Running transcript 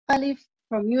Ali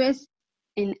from US,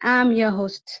 and I'm your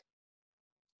host.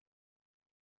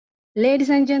 Ladies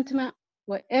and gentlemen,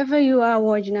 wherever you are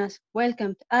watching us,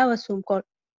 welcome to our Zoom call.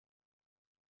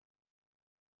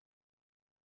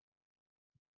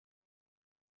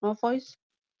 No voice?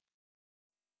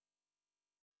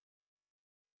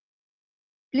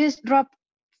 Please drop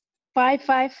 5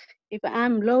 if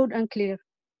I'm loud and clear.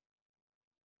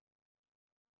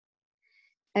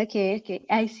 Okay,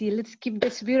 I see. Let's keep the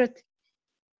spirit.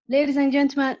 Ladies and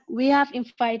gentlemen, we have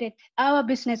invited our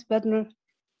business partner,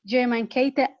 German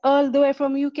Kayda, all the way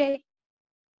from UK.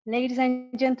 Ladies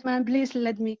and gentlemen, please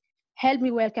help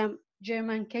me welcome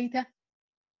German Kayda.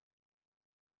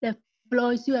 The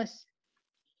floor is yours.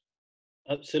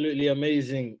 Absolutely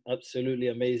amazing,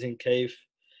 Cave.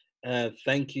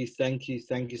 Thank you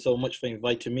so much for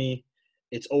inviting me.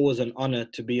 It's always an honor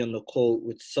to be on the call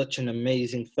with such an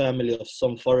amazing family of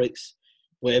some Forex,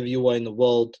 wherever you are in the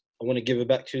world. I want to give it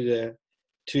back to the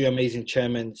two amazing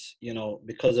chairmen.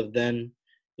 Because of them,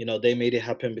 they made it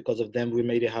happen. Because of them, we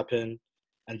made it happen,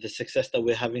 and the success that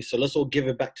we're having. So let's all give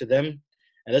it back to them,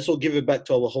 and let's all give it back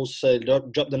to our host.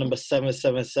 Drop the number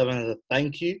 777 as a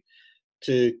thank you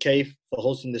to Kay for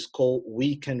hosting this call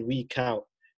week in, week out,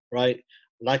 right?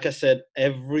 Like I said,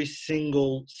 every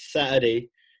single Saturday,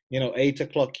 8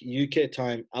 o'clock UK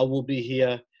time, I will be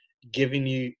here giving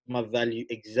you my value,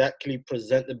 exactly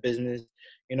present the business.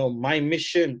 My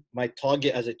mission, my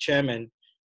target as a chairman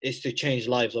is to change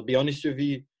lives. I'll be honest with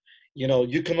you,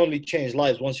 you can only change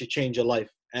lives once you change your life.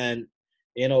 And,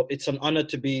 it's an honor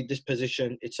to be this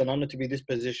position. It's an honor to be this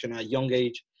position at a young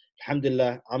age.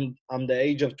 Alhamdulillah, I'm the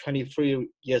age of 23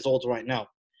 years old right now.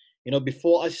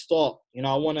 Before I start,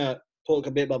 I want to talk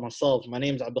a bit about myself. My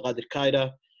name is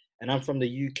Kayda, and I'm from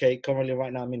the UK. Currently,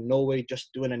 right now, I'm in Norway,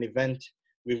 just doing an event.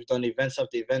 We've done events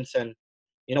after events. And,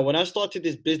 when I started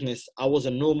this business, I was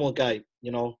a normal guy,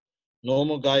 used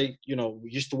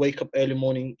to wake up early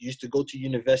morning, used to go to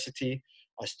university.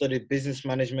 I studied business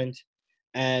management.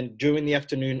 And during the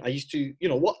afternoon, I used to,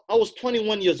 I was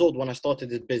 21 years old when I started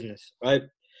this business, right?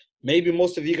 Maybe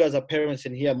most of you guys are parents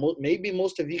in here. Maybe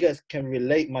most of you guys can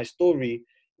relate my story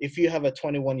if you have a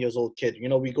 21 years old kid.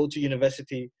 We go to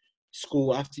university,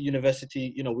 school. After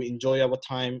university, we enjoy our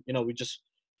time. We just,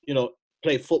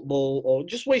 play football or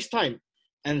just waste time.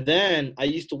 And then I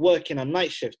used to work in a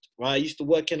night shift, right? I used to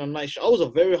work in a night shift. I was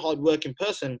a very hardworking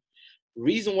person.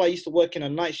 Reason why I used to work in a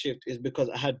night shift is because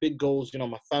I had big goals,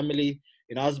 my family.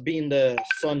 As being the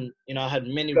son, I had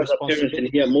many responsibilities.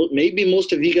 Yeah, maybe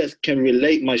most of you guys can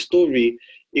relate my story.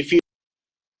 If you,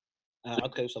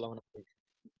 okay,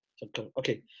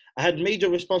 okay, I had major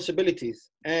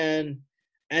responsibilities, and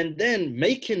then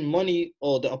making money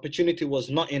or the opportunity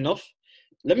was not enough.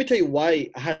 Let me tell you why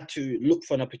I had to look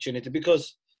for an opportunity,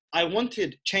 because I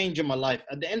wanted change in my life.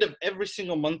 At the end of every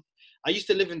single month, I used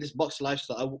to live in this box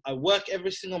lifestyle. I work every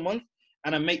single month,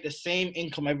 and I make the same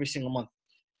income every single month.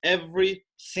 Every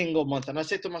single month. And I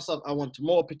said to myself, I want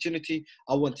more opportunity.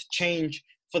 I want to change.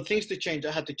 For things to change,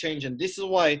 I had to change. And this is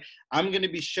why I'm going to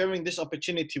be sharing this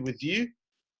opportunity with you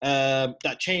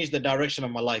that changed the direction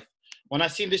of my life. When I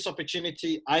seen this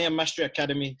opportunity, I Am Mastery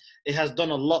Academy, it has done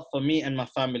a lot for me and my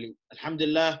family.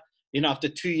 Alhamdulillah, after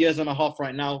 2.5 years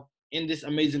right now in this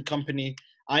amazing company,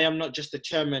 I am not just a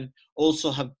chairman,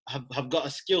 also have got a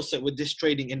skill set with this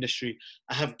trading industry.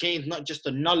 I have gained not just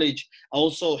the knowledge,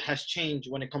 also has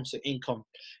changed when it comes to income.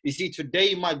 You see,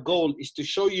 today my goal is to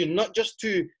show you not just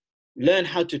to learn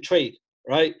how to trade,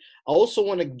 right? I also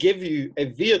want to give you a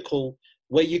vehicle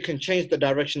where you can change the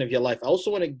direction of your life. I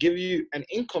also want to give you an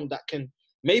income that can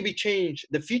maybe change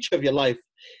the future of your life.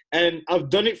 And I've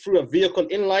done it through a vehicle.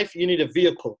 In life, you need a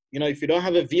vehicle. If you don't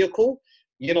have a vehicle,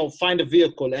 find a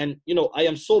vehicle. And, I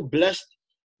am so blessed.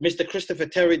 Mr. Christopher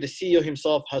Terry, the CEO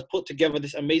himself, has put together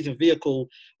this amazing vehicle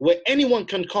where anyone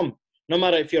can come, no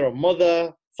matter if you're a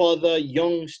mother, father,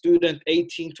 young student,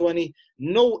 18, 20,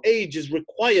 no age is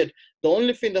required. The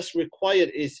only thing that's required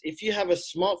is if you have a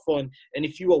smartphone and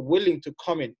if you are willing to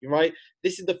come in, right?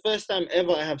 This is the first time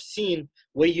ever I have seen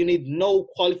where you need no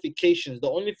qualifications. The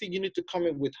only thing you need to come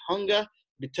in with hunger,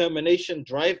 determination,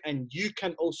 drive, and you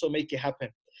can also make it happen.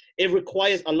 It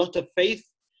requires a lot of faith.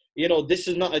 This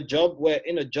is not a job where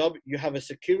in a job you have a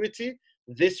security.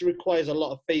 This requires a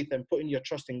lot of faith and putting your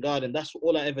trust in God. And that's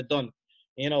all I ever done,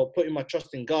 putting my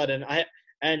trust in God. And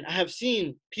I have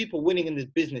seen people winning in this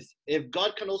business. If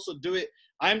God can also do it,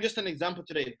 I'm just an example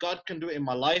today. If God can do it in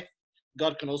my life,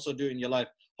 God can also do it in your life.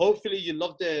 Hopefully you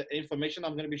love the information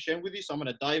I'm going to be sharing with you. So I'm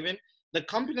going to dive in. The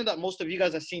company that most of you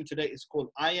guys are seeing today is called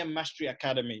I Am Mastery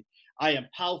Academy. I Am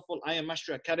Powerful, I Am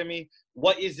Mastery Academy.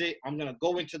 What is it? I'm going to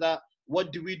go into that.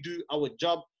 What do we do? Our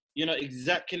job. you know,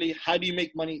 exactly how do you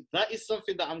make money. That is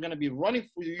something that I'm going to be running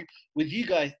for you with you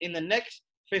guys in the next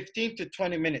 15 to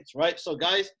 20 minutes, right? So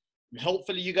guys,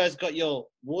 hopefully you guys got your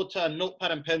water,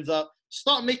 notepad and pens up.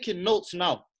 Start making notes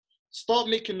now. Start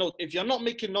making notes. If you're not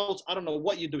making notes, I don't know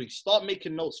what you're doing. Start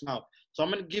making notes now. So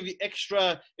I'm going to give you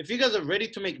extra. If you guys are ready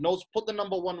to make notes, put the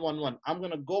number 111. I'm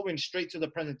going to go in straight to the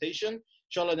presentation.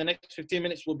 Inshallah, the next 15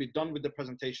 minutes we'll be done with the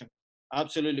presentation.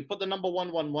 Absolutely. Put the number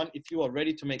 111 if you are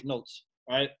ready to make notes.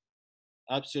 All right.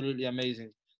 Absolutely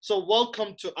amazing. So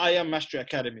welcome to I Am Mastery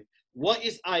Academy. What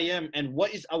is I Am and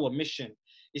what is our mission?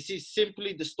 You see,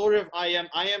 simply the story of I Am.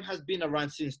 I Am has been around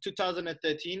since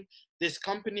 2013. This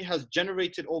company has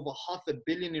generated over $500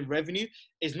 million in revenue.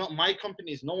 It's not my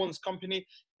company. It's no one's company.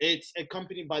 It's a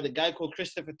company by the guy called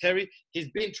Christopher Terry. He's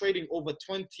been trading over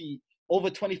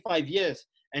 25 years.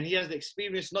 And he has the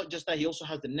experience. Not just that, he also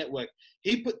has the network.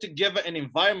 He put together an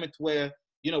environment where,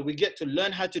 you know, we get to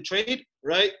learn how to trade,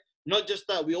 right? Not just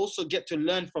that, we also get to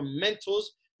learn from mentors.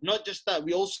 Not just that,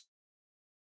 we also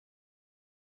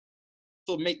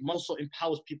also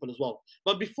empowers people as well.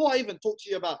 But before I even talk to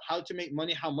you about how to make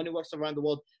money, how money works around the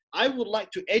world, I would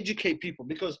like to educate people,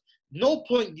 because no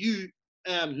point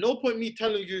me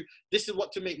telling you this is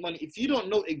what to make money if you don't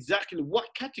know exactly what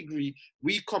category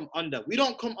we come under. We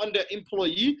don't come under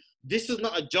employee. This is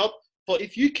not a job. For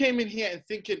if you came in here and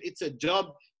thinking it's a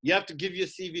job, you have to give your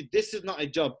CV. This is not a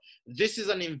job. This is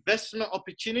an investment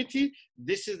opportunity.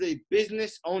 This is a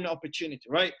business owner opportunity,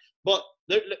 right? But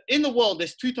in the world,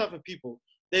 there's two types of people.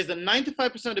 There's the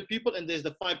 95% of people and there's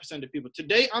the 5% of people.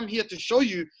 Today, I'm here to show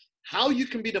you how you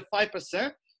can be the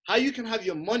 5%, how you can have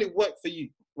your money work for you,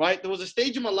 right? There was a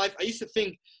stage in my life, I used to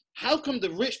think, how come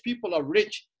the rich people are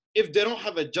rich if they don't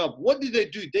have a job? What do?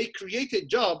 They create a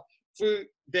job through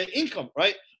their income,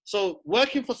 right? So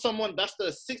working for someone, that's the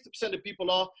 60% of people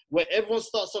are, where everyone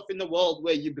starts off in the world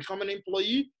where you become an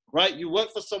employee, right? You work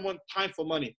for someone, time for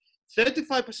money.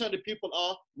 35% of people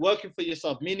are working for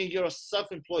yourself, meaning you're a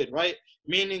self-employed, right?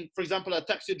 Meaning, for example, a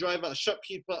taxi driver, a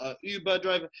shopkeeper, a Uber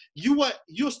driver,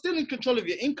 you're still in control of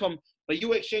your income, but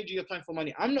you're exchanging your time for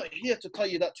money. I'm not here to tell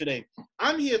you that today.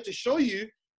 I'm here to show you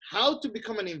how to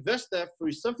become an investor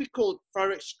through something called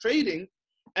Forex trading.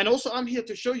 And also I'm here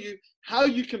to show you how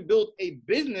you can build a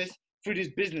business through this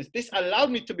business. This allowed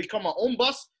me to become my own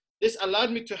boss. This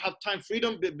allowed me to have time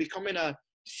freedom, becoming a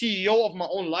CEO of my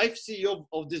own life, CEO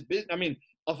of this business,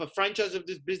 of a franchise of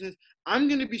this business. I'm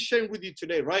going to be sharing with you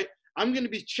today, right? I'm going to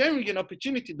be sharing an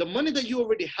opportunity, the money that you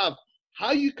already have,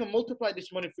 how you can multiply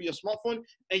this money through your smartphone.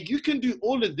 And you can do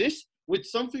all of this with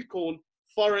something called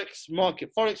Forex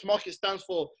market. Forex market stands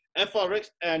for FRX.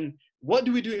 And what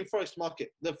do we do in Forex market?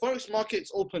 The Forex market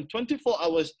is open 24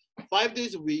 hours, 5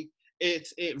 days a week. It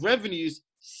revenues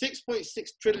 6.6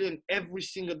 trillion every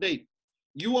single day.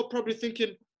 You are probably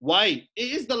thinking, why? It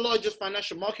is the largest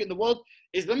financial market in the world.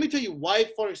 Let me tell you why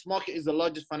Forex market is the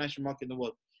largest financial market in the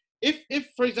world. If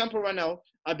for example, right now,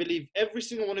 I believe every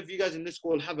single one of you guys in this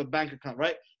call have a bank account,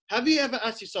 right? Have you ever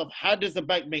asked yourself, how does the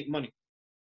bank make money?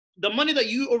 The money that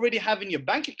you already have in your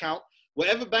bank account,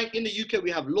 whatever bank in the UK,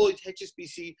 we have Lloyds,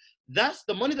 HSBC, that's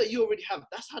the money that you already have.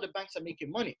 That's how the banks are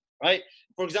making money, right?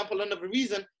 For example, another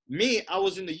reason, I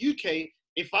was in the UK.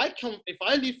 If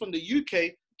I leave from the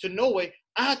UK to Norway,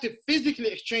 I had to physically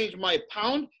exchange my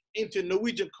pound into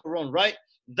Norwegian krone, right?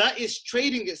 That is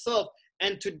trading itself.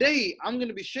 And today, I'm going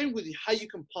to be sharing with you how you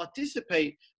can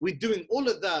participate with doing all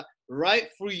of that right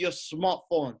through your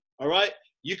smartphone, all right?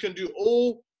 You can do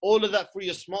all of that through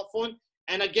your smartphone.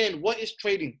 And again, what is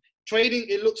trading? Trading,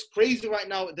 it looks crazy right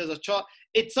now. There's a chart.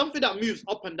 It's something that moves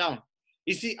up and down.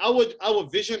 You see, our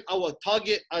vision, our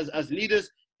target as leaders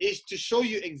is to show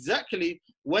you exactly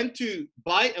when to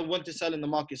buy and when to sell in the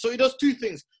market. So it does two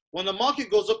things. When the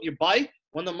market goes up, you buy.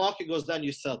 When the market goes down,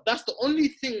 you sell. That's the only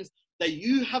things that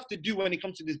you have to do when it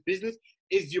comes to this business,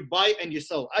 is you buy and you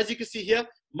sell. As you can see here,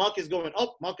 market is going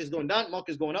up, market is going down,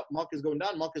 market is going up, market is going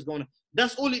down, market is going up.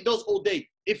 That's all it does all day.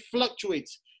 It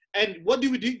fluctuates. And what do?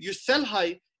 You sell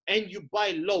high and you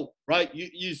buy low, right?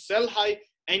 You sell high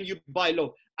and you buy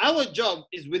low. Our job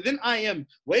is within IM,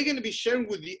 we're going to be sharing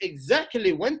with you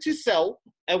exactly when to sell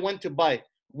and when to buy.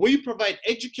 We provide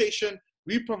education.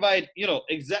 We provide,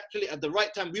 exactly at the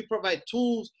right time. We provide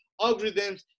tools,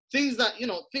 algorithms, things that,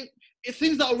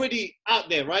 things that are already out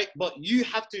there, right? But you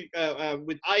have to,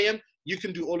 with IM, you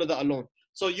can do all of that alone.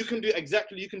 So you can do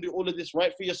all of this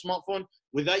right for your smartphone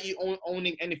without you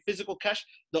owning any physical cash.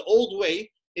 The old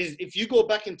way is, if you go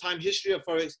back in time, history of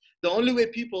Forex, the only way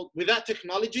people, without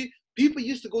technology, People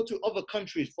used to go to other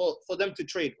countries for them to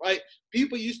trade, right?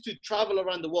 People used to travel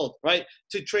around the world, right,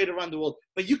 to trade around the world.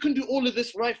 But you can do all of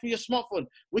this right through your smartphone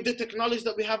with the technology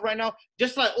that we have right now.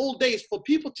 Just like old days, for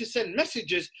people to send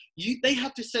messages, they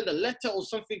had to send a letter or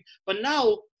something. But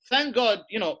now, thank God,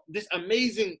 you know, this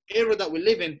amazing era that we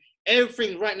live in,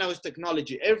 everything right now is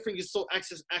technology. Everything is so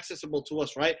accessible to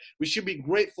us, right? We should be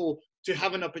grateful to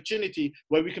have an opportunity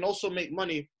where we can also make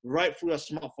money right through our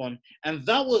smartphone. And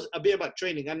that was a bit about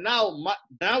training. And now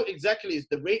exactly is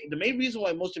the main reason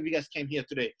why most of you guys came here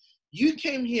today. You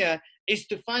came here is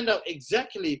to find out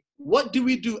exactly what do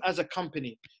we do as a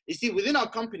company. You see, within our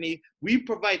company, we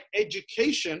provide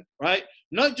education, right?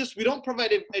 Not just, we don't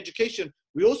provide education,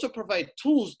 we also provide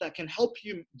tools that can help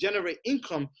you generate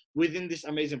income within this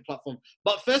amazing platform.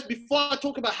 But first, before I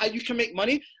talk about how you can make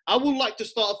money, I would like to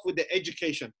start off with the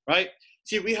education, right?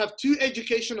 See, we have two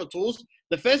educational tools.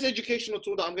 The first educational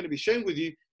tool that I'm going to be sharing with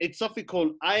you, it's something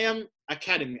called I Am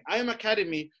Academy. I Am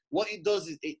Academy, what it does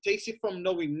is it takes you from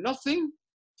knowing nothing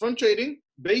from trading,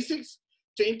 basics,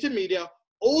 to intermediate,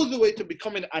 all the way to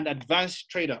becoming an advanced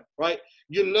trader, right?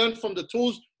 You learn from the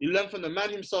tools, you learn from the man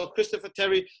himself, Christopher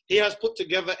Terry. He has put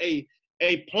together a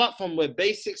platform where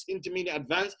basics, intermediate,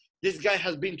 advanced. This guy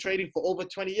has been trading for over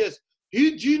 20 years.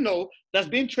 Who do you know that's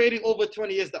been trading over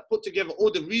 20 years that put together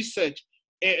all the research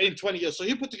in 20 years? So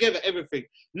he put together everything.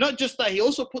 Not just that, he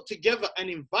also put together an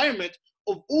environment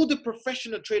of all the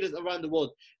professional traders around the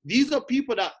world. These are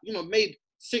people that, you know, made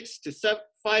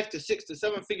 5 to 6 to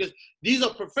 7 figures. These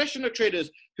are professional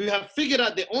traders who have figured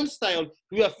out their own style,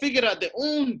 who have figured out their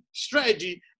own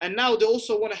strategy, and now they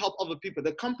also want to help other people.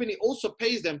 The company also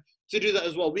pays them to do that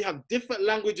as well. We have different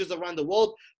languages around the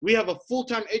world. We have a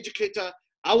full-time educator,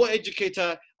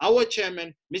 our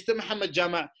chairman, Mr. Muhammad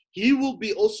Jama. He will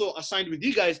be also assigned with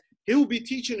you guys. He will be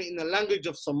teaching in the language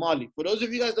of Somali. For those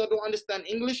of you guys that don't understand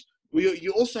English,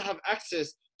 you also have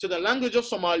access to the language of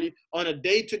Somali on a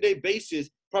day-to-day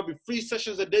basis, probably 3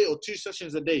 sessions a day or 2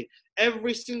 sessions a day.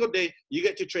 Every single day, you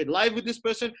get to trade live with this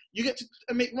person. You get to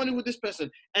make money with this person.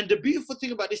 And the beautiful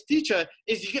thing about this teacher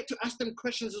is you get to ask them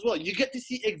questions as well. You get to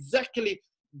see exactly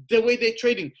the way they're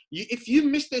trading. If you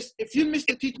miss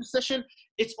the teacher session,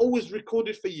 it's always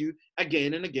recorded for you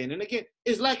again and again and again.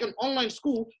 It's like an online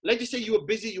school. Let's just say you were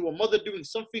busy, you were mother doing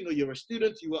something, or you're a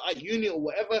student, you were at uni or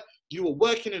whatever, you were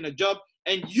working in a job,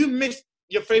 and you missed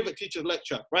your favorite teacher's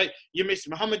lecture, right? You missed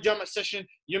Muhammad Jama's session,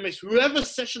 you missed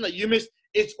whoever's session that you missed,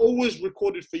 it's always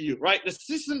recorded for you, right?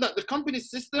 The company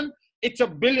system, it's a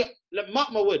billion,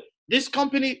 mark my word, this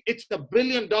company, it's a $1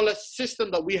 billion system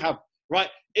that we have, right?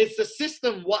 It's the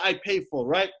system what I pay for,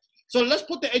 right? So let's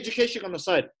put the education on the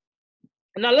side.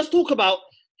 Now let's talk about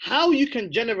how you can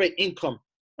generate income,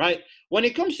 right? When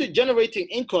it comes to generating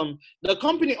income, the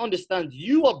company understands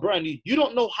you are brand new. You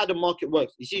don't know how the market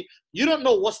works. You see, you don't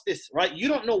know what's this, right? You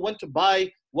don't know when to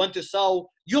buy, when to sell.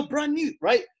 You're brand new,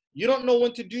 right? You don't know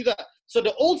when to do that. So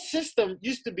the old system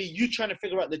used to be you trying to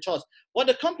figure out the charts. What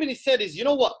the company said is, you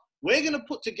know what? We're going to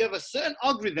put together certain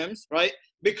algorithms, right?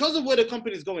 Because of where the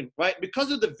company is going, right?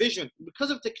 Because of the vision,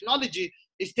 because of technology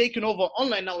is taking over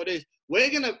online nowadays.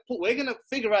 We're gonna put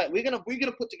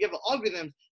together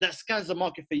algorithms that scans the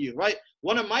market for you, right?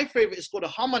 One of my favorite is called a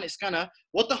harmonic scanner.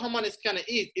 What the harmonic scanner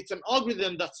is, it's an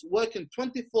algorithm that's working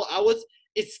 24 hours.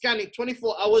 It's scanning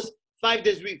 24 hours, 5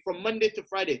 days a week, from Monday to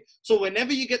Friday. So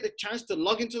whenever you get the chance to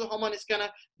log into the harmonic scanner,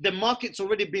 the market's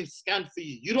already been scanned for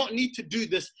you. You don't need to do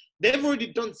this. They've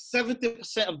already done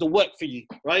 70% of the work for you,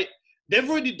 right? They've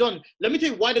already done, let me tell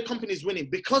you why the company is winning,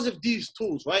 because of these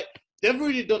tools, right? They've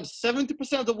already done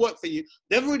 70% of the work for you.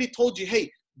 They've already told you,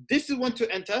 hey, this is when to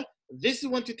enter. This is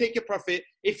when to take your profit.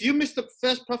 If you miss the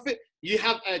first profit, you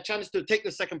have a chance to take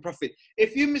the second profit.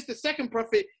 If you miss the second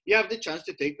profit, you have the chance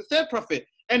to take the third profit.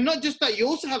 And not just that, you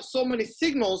also have so many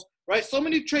signals, right? So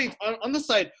many trades on the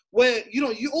side where,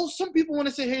 some people want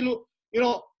to say, hey, look,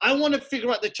 I want to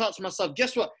figure out the charts myself.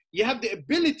 Guess what? You have the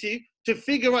ability to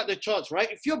figure out the charts,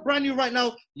 right? If you're brand new right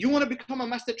now, you want to become a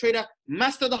master trader,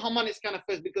 master the harmonic scanner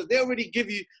first, because they already give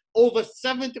you over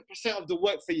 70% of the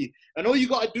work for you. And all you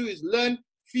got to do is learn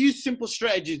few simple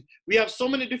strategies. We have so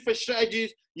many different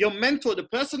strategies. Your mentor, the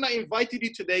person that invited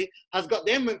you today, has got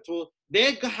their mentor.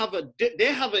 They have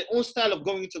their own style of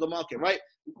going into the market, right?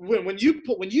 When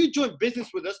you join business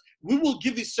with us, we will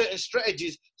give you certain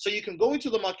strategies so you can go into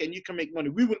the market and you can make money.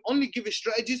 We will only give you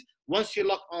strategies once you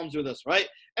lock arms with us, right?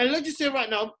 And let's just say right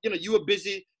now, you were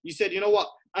busy. You said, you know what?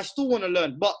 I still want to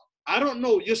learn, but I don't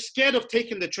know. You're scared of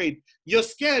taking the trade. You're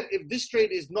scared if this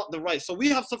trade is not the right. So we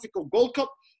have something called Gold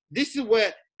Cup. This is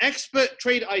where expert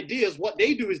trade ideas, what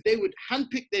they do is they would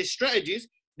handpick their strategies,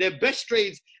 their best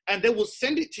trades, and they will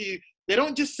send it to you. they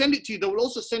don't just send it to you, they will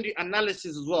also send you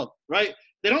analysis as well, right?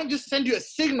 They don't just send you a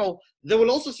signal, they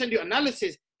will also send you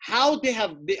analysis, how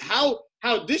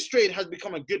this trade has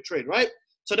become a good trade, right?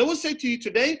 So they will say to you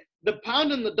today, the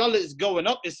pound and the dollar is going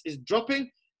up, is dropping,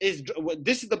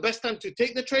 this is the best time to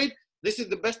take the trade, this is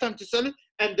the best time to sell it,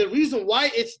 and the reason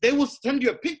why, they will send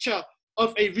you a picture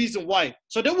of a reason why.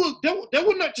 So they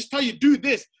will not just tell you do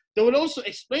this, they will also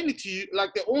explain it to you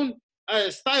like their own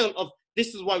style of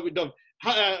this is why we're done.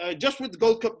 Just with the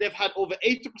Gold Cup, they've had over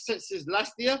 80% since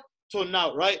last year till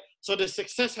now, right? So the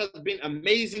success has been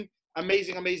amazing,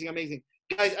 amazing, amazing, amazing.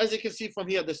 Guys, as you can see from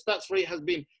here, the stats rate has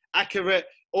been accurate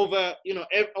over,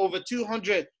 over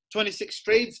 226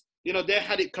 trades. They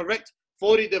had it correct.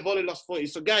 40, they've only lost 40.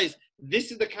 So guys,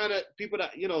 this is the kind of people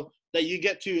that, that you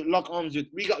get to lock arms with.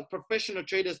 We got professional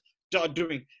traders that are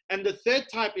doing. And the third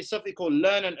type is something called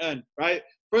learn and earn, right?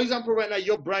 For example, right now,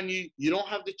 you're brand new. You don't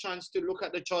have the chance to look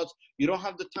at the charts. You don't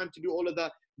have the time to do all of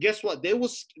that. Guess what? They will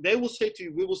say to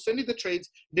you, we will send you the trades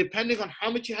depending on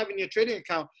how much you have in your trading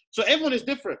account. So everyone is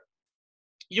different.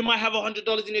 You might have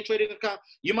 $100 in your trading account.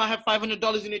 You might have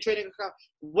 $500 in your trading account.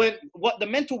 What the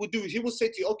mentor will do is he will say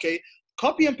to you, okay,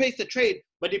 copy and paste the trade,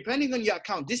 but depending on your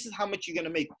account, this is how much you're going to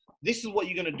make. This is what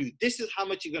you're going to do. This is how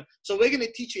much you're going to. So we're going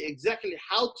to teach you exactly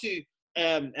how to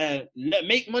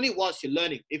make money whilst you're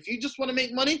learning. If you just want to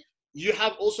make money, you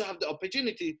also have the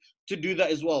opportunity to do that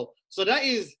as well. So that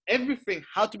is everything,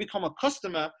 how to become a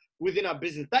customer within our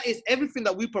business. That is everything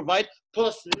that we provide,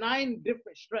 plus 9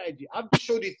 different strategies. I've just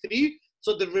showed you 3.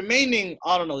 So the remaining,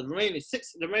 I don't know, the remaining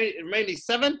 6, the remaining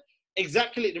 7,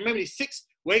 exactly, the remaining 6,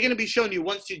 we're going to be showing you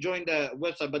once you join the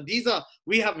website. But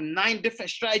we have 9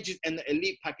 different strategies in the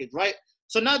elite package, right?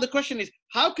 So now the question is,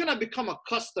 how can I become a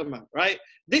customer, right?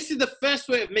 This is the first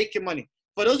way of making money.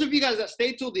 For those of you guys that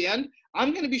stay till the end,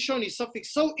 I'm going to be showing you something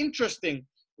so interesting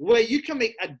where you can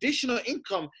make additional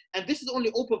income. And this is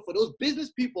only open for those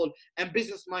business people and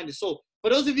business minded. So for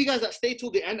those of you guys that stay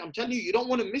till the end, I'm telling you, you don't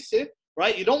want to miss it,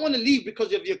 right? You don't want to leave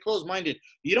because of your closed minded.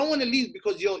 You don't want to leave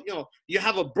because you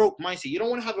have a broke mindset. You don't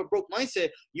want to have a broke mindset.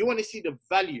 You want to see the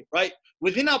value, right?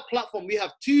 Within our platform, we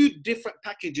have 2 different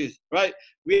packages, right?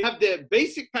 We have the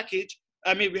basic package.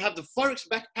 We have the Forex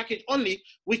package only,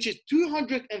 which is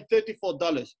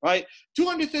 $234, right?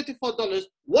 $234.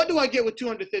 What do I get with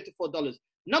 $234?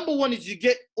 Number 1 is you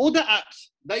get all the apps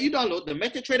that you download, the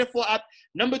MetaTrader 4 app.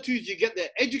 Number 2 is you get the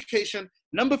education.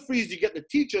 Number 3 is you get the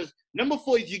teachers. Number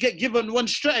 4 is you get given 1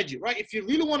 strategy, right? If you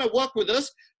really want to work with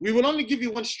us, we will only give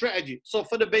you 1 strategy. So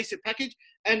for the basic package,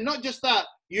 and not just that,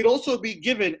 you'd also be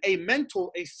given a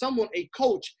mentor, a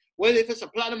coach, whether if it's a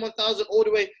Platinum 1000 all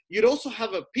the way, you'd also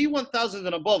have a P1000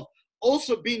 and above,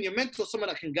 also being your mentor, someone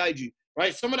that can guide you,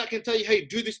 right? Someone that can tell you, hey,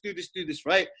 do this, do this, do this,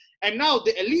 right? And now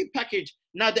the elite package,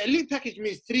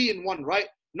 means 3 in 1, right?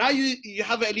 Now you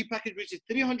have an elite package, which is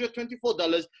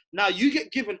 $324. Now you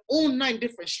get given all 9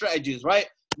 different strategies, right?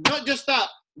 Not just that,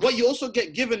 what you also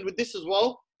get given with this as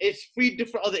well is 3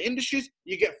 different other industries.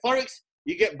 You get Forex,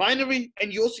 you get binary,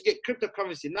 and you also get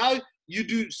cryptocurrency. Now you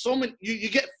do so many, you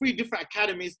get 3 different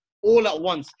academies all at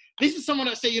once. This is someone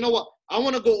that say, you know what, I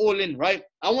want to go all in, right?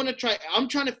 I'm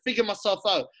trying to figure myself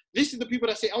out. This is the people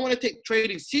that say, I want to take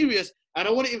trading serious and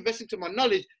I want to invest into my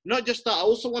knowledge. Not just that, I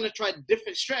also want to try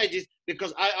different strategies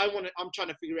because I'm trying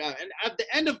to figure it out. And at the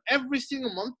end of every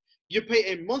single month, you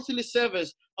pay a monthly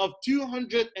service of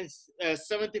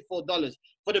 $274.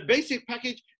 For the basic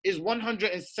package is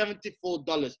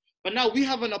 $174. But now we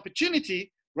have an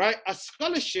opportunity, right? A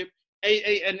scholarship,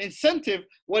 an incentive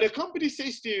where the company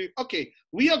says to you, okay,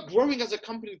 we are growing as a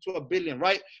company to $1 billion,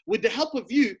 right? With the help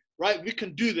of you, right, we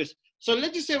can do this. So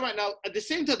let's just say right now, at the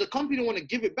same time, the company want to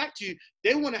give it back to you.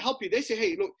 They want to help you. They say,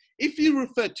 hey, look, if you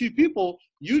refer 2 people,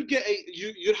 you'd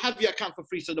have your account for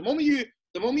free. So the moment you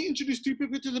introduce 2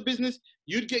 people to the business,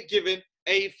 you'd get given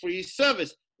a free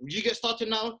service. You get started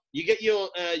now, you get your,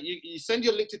 you send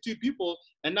your link to 2 people,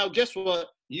 and now guess what?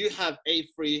 You have a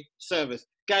free service.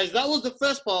 Guys, that was the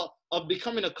first part of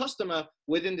becoming a customer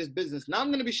within this business. Now I'm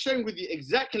going to be sharing with you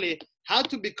exactly how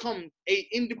to become an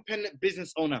independent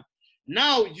business owner.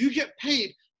 Now you get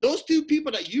paid. Those 2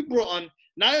 people that you brought on,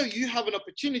 now you have an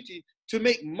opportunity to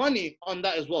make money on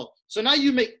that as well. So now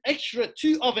you make extra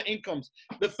 2 other incomes.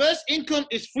 The first income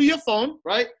is through your phone,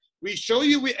 right? We show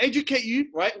you, we educate you,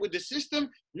 right, with the system.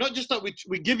 Not just that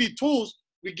we give you tools,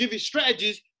 we give you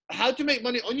strategies, how to make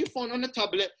money on your phone, on the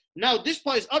tablet. Now this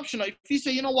part is optional. If you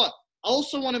say, you know what, I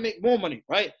also want to make more money,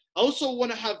 right? I also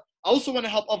want to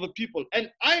help other people. And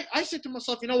I said to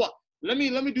myself, you know what, let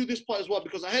me do this part as well,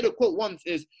 because I heard a quote once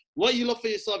is, what you love for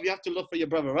yourself, you have to love for your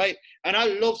brother, right? And I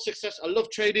love success, I love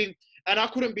trading, and I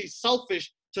couldn't be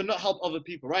selfish to not help other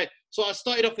people, right? So I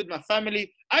started off with my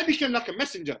family. I became like a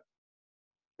messenger,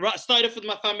 right? I started off with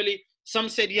my family. Some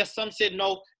said yes, some said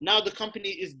no. Now the company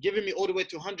is giving me all the way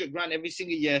to 100 grand every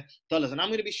single year dollars. And I'm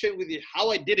going to be sharing with you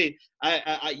how I did it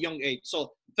at young age.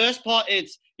 So first part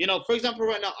is, for example,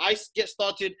 right now I get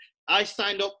started. I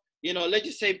signed up, let's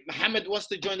just say Mohammed wants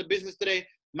to join the business today.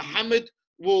 Mohammed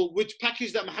will, which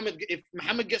package that if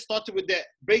Mohammed gets started with the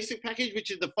basic package,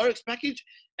 which is the Forex package,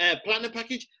 platinum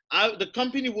package, the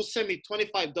company will send me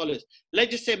 $25.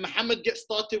 Let's just say Mohammed gets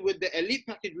started with the elite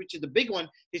package, which is the big one.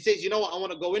 He says, you know what, I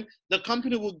want to go in. The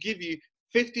company will give you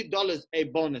 $50 a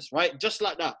bonus, right? Just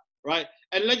like that, right?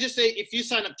 And let's just say if you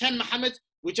sign up 10 Mohammeds,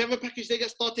 whichever package they get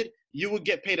started, you will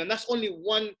get paid. And that's only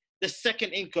the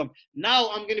second income. Now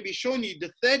I'm going to be showing you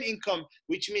the third income,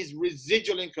 which means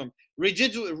residual income.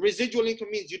 Residual income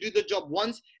means you do the job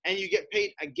once and you get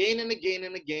paid again and again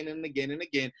and again and again and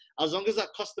again, as long as that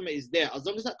customer is there, as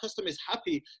long as that customer is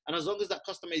happy, and as long as that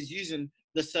customer is using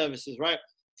the services, right?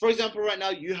 For example, right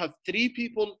now you have 3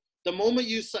 people. The moment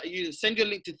you send your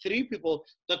link to 3 people,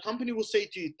 the company will say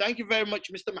to you, thank you very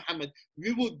much, Mr. Mohammed.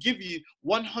 We will give you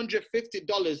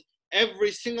 $150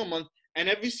 every single month, and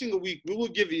every single week we will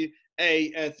give you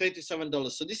a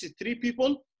 $37. So this is 3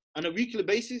 people on a weekly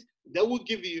basis. They will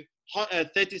give you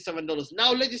 $37.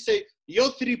 Now let's just say your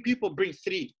 3 people bring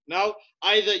 3. Now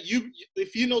either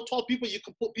if you know 12 people, you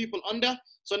can put people under.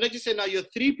 So let's just say now your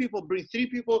 3 people bring 3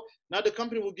 people. Now the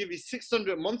company will give you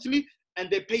 $600 monthly, and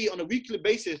they pay you on a weekly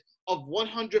basis of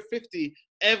 $150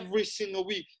 every single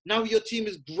week. Now your team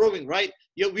is growing, right?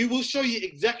 Yeah, we will show you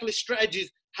exactly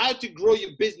strategies how to grow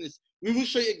your business. We will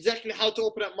show you exactly how to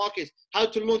open up markets, how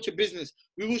to launch a business.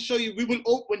 We will show you,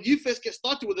 when you first get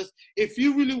started with us, if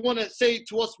you really want to say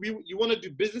to us, you want to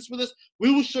do business with us,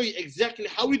 we will show you exactly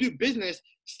how we do business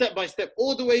step by step,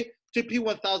 all the way to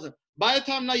P1000. By the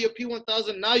time now you're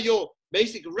P1000, now you're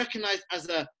basically recognized as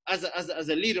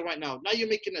a leader right now. Now you're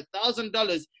making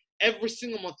 $1,000 every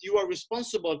single month. You are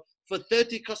responsible for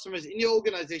 30 customers in your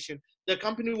organization. The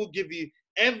company will give you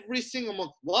every single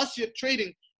month, whilst you're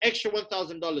trading, extra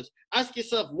 $1,000. Ask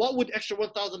yourself, what would extra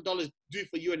 $1,000 do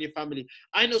for you and your family?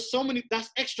 I know so many, that's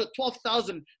extra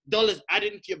 $12,000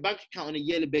 added into your bank account on a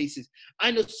yearly basis. I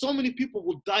know so many people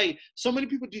will die. So many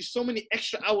people do so many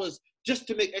extra hours just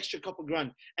to make extra couple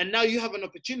grand. And now you have an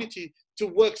opportunity to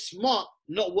work smart,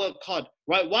 not work hard,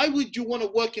 right? Why would you want to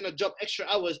work in a job extra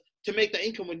hours to make that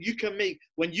income when you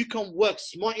can work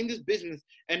smart in this business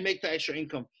and make that extra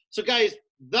income? So guys,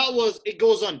 it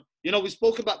goes on. We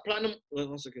spoke about platinum. Wait,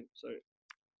 1 second, sorry.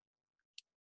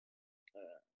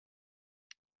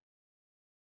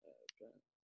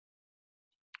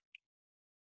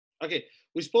 Okay,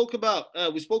 we spoke about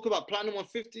platinum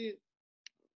 150.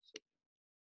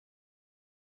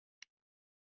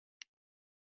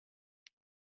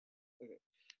 Okay.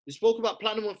 We spoke about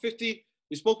platinum 150.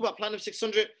 We spoke about platinum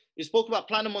 600. We spoke about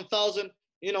platinum 1000.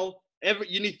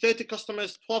 You need 30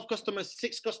 customers, 12 customers,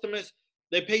 6 customers.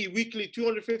 They pay you weekly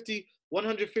 250,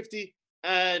 150,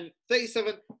 and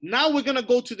 37. Now we're gonna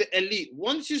go to the elite.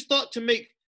 Once you start to make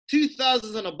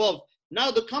 2,000 and above, now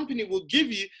the company will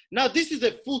give you. Now this is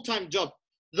a full-time job.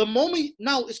 The moment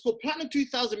now it's called Platinum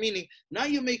 2000, meaning now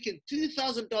you're making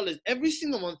 $2,000 every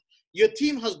single month. Your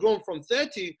team has grown from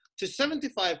 30 to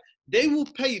 75. They will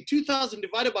pay you 2,000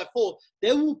 divided by 4.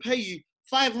 They will pay you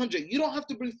 500. You don't have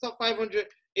to bring 500.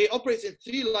 It operates in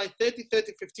 3 lines, 30,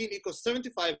 30, 15 equals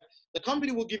 75. The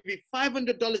company will give you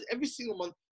 $500 every single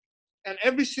month, and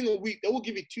every single week they will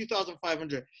give you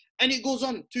 2,500. And it goes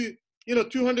on to,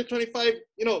 225,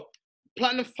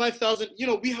 platinum 5,000.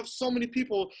 We have so many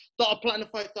people that are platinum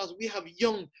 5,000. We have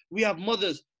we have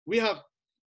mothers,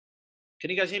 can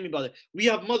you guys hear me, brother? We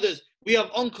have mothers, we have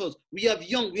uncles, we have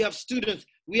young, we have students,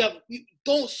 we have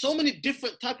so many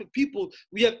different type of people.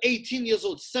 We have 18 years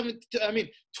old,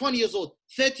 20 years old,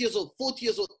 30 years old, 40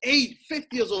 years old,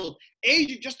 50 years old.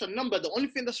 Age is just a number. The only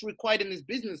thing that's required in this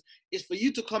business is for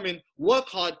you to come in, work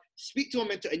hard, speak to a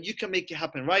mentor, and you can make it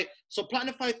happen, right? So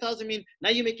platinum 5,000 means now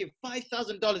you're making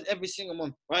 $5,000 every single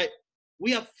month, right?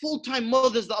 We have full-time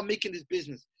mothers that are making this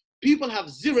business. People have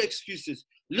zero excuses.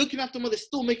 Looking after mothers,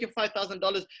 still making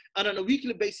 $5,000, and on a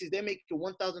weekly basis, they're making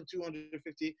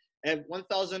 $1,250 and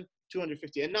 $1,250.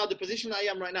 And now the position I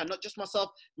am right now, not just myself,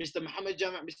 Mr. Mohammed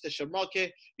Jama, Mr.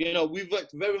 Sharmake, we've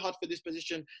worked very hard for this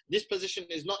position. This position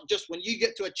is not just when you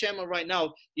get to a chairman right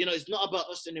now, it's not about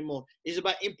us anymore. It's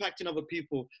about impacting other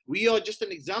people. We are just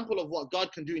an example of what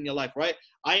God can do in your life, right?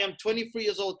 I am 23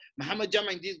 years old. Mohammed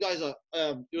Jama and these guys are,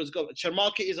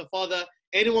 Sharmake is a father.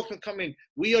 Anyone can come in.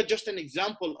 We are just an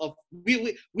example of,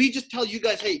 we just tell you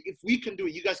guys, hey, if we can do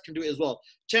it, you guys can do it as well.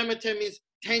 Chairman 10 means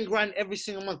 10 grand every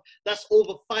single month. That's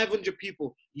over 500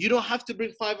 people. You don't have to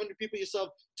bring 500 people yourself.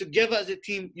 Together as a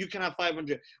team, you can have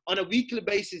 500. On a weekly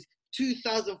basis,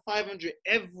 2,500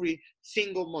 every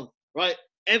single month, right?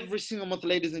 Every single month,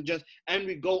 ladies and gents. And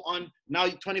we go on now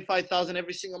 25,000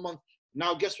 every single month.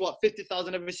 Now, guess what?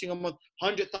 50,000 every single month,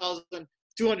 100,000,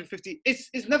 250.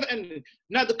 It's never ending.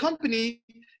 Now, the company,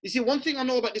 you see, one thing I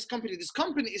know about this company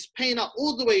is paying out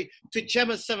all the way to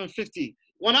Chairman 750.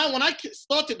 When I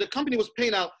started, the company was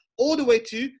paying out all the way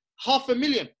to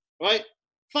 500,000, right?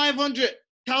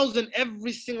 500,000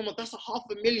 every single month. That's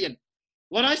 500,000.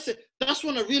 When I said, that's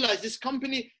when I realized this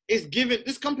company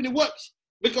works.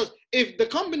 Because if the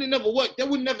company never worked, they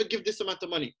would never give this amount of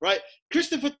money, right?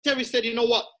 Christopher Terry said, you know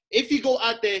what? If you go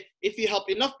out there, if you help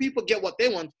enough people get what they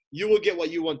want, you will get what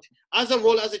you want. As a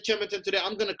role as a chairman today,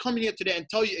 I'm going to come in here today and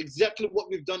tell you exactly what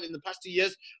we've done in the past 2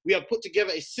 years. We have put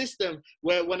together a system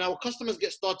where when our customers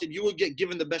get started, you will get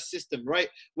given the best system, right?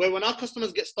 Where when our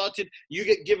customers get started, you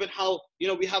get given how,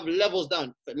 we have levels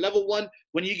down. But level 1,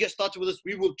 when you get started with us,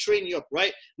 we will train you up,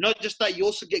 right? Not just that, you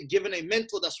also get given a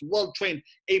mentor that's well-trained,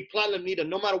 a platinum leader.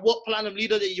 No matter what platinum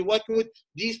leader that you're working with,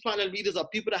 these platinum leaders are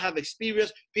people that have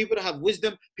experience, people that have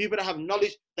wisdom, people that have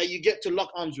knowledge that you get to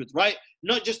lock arms with, right?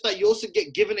 Not just that, you also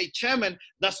get given a chairman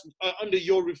that's under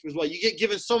your roof as well. You get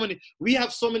given so many. We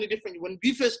have so many different. When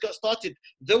we first got started,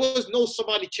 there was no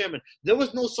Somali chairman. There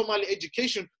was no Somali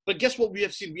education. But guess what we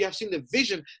have seen? We have seen the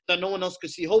vision that no one else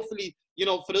could see. Hopefully,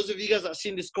 for those of you guys that have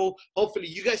seen this call, hopefully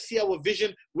you guys see our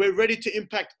vision. We're ready to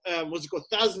impact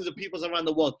thousands of people around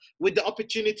the world with the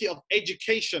opportunity of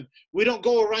education. We don't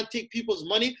go around take people's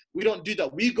money. We don't do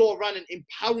that. We go around and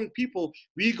empowering people.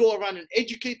 We go around and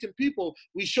educating people.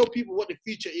 We show people what the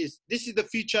future is. This is the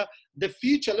future. The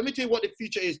future, let me tell you what the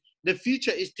future is. The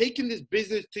future is taking this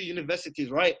business to universities,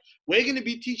 right? We're going to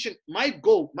be teaching. My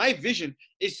goal, my vision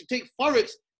is to take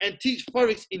Forex and teach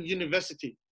Forex in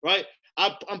university, right?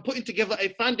 I'm putting together a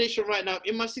foundation right now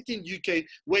in my city in UK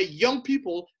where young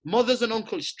people, mothers and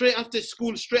uncles, straight after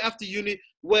school, straight after uni,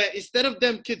 where instead of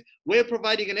them kids, we're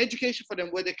providing an education for them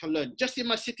where they can learn. Just in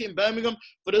my city in Birmingham,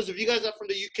 for those of you guys that are from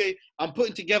the UK, I'm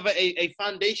putting together a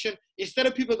foundation. Instead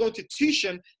of people going to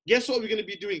tuition, guess what we're going to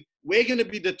be doing? We're going to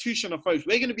be the tuition of Forex.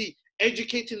 We're going to be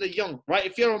educating the young, right?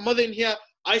 If you're a mother in here,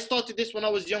 I started this when I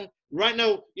was young. Right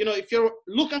now, if you're,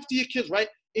 look after your kids, right?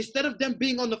 Instead of them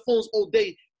being on the phones all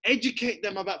day, educate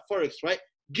them about Forex, right?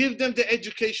 Give them the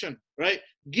education, right?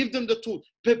 Give them the tool.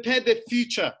 Prepare their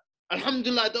future.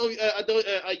 Alhamdulillah, at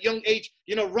a young age,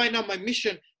 right now my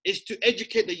mission is to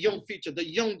educate the young future, the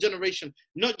young generation,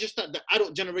 not just that, the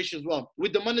adult generation as well.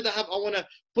 With the money that I have, I want to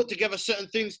put together certain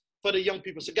things for the young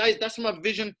people. So guys, that's my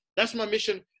vision. That's my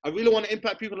mission. I really want to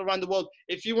impact people around the world.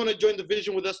 If you want to join the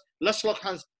vision with us, let's lock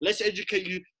hands. Let's educate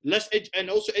you. And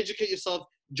also educate yourself.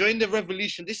 Join the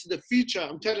revolution. This is the future.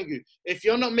 I'm telling you. If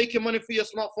you're not making money for your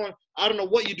smartphone, I don't know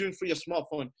what you're doing for your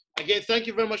smartphone. Again, thank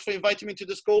you very much for inviting me to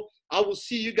this call. I will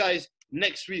see you guys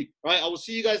next week, right? I will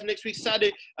see you guys next week,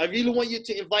 Saturday. I really want you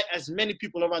to invite as many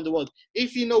people around the world.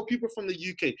 If you know people from the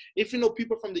UK, if you know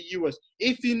people from the US,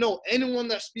 if you know anyone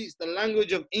that speaks the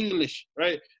language of English,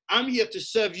 right? I'm here to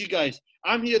serve you guys.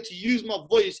 I'm here to use my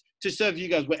voice to serve you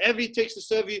guys. Wherever it takes to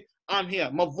serve you, I'm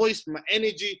here. My voice, my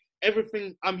energy,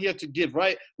 everything I'm here to give,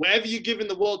 right? Wherever you give in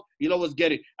the world, you'll always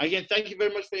get it. Again, thank you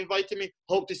very much for inviting me.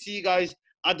 Hope to see you guys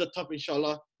at the top,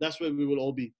 inshallah. That's where we will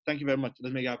all be. Thank you very much.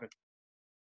 Let's make it happen.